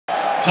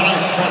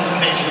Tonight's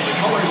presentation of the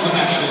Colors of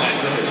National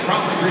Anthem is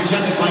proudly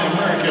presented by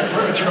American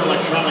Furniture,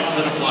 Electronics,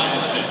 and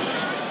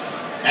Appliances.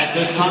 At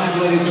this time,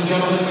 ladies and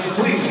gentlemen,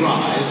 please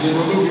rise and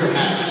remove your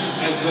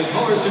hats as the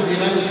colors of the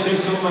United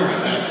States of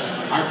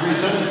America are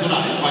presented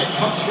tonight by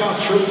Cub Scout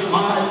Troop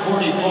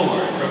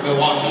 544 from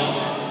Milwaukee.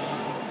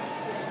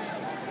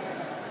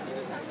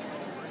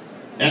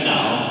 And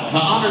now, to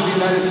honor the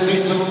United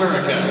States of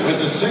America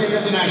with the singing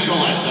of the National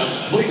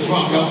Anthem, please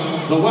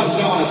welcome the West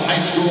Allis High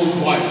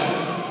School Choir.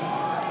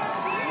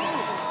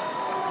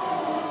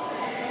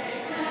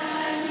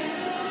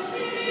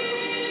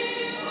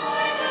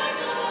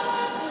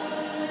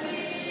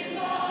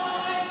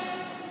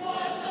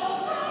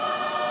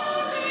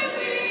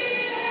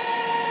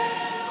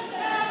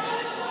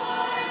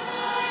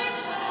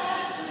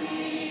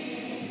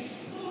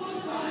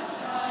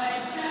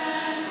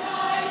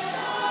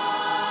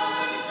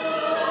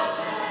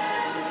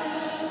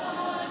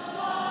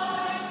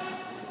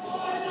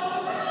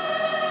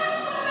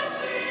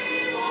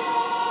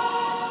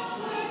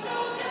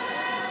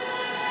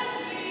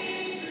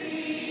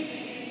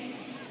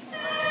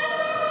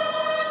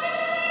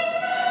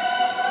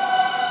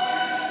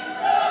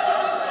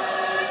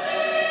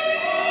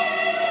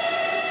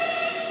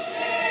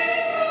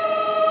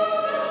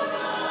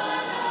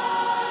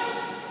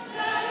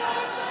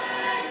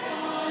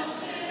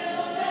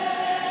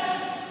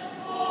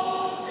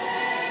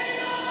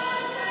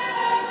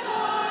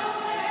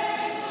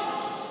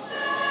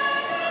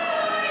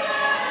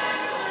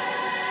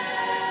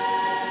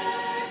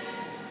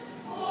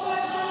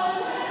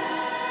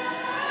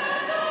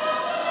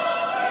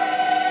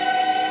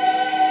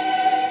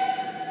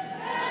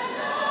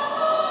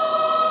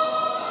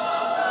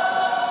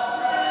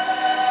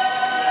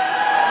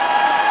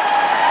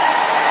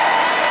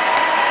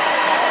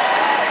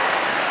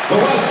 The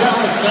West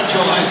Allis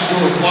Central High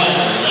School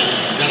Choir,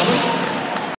 ladies and gentlemen.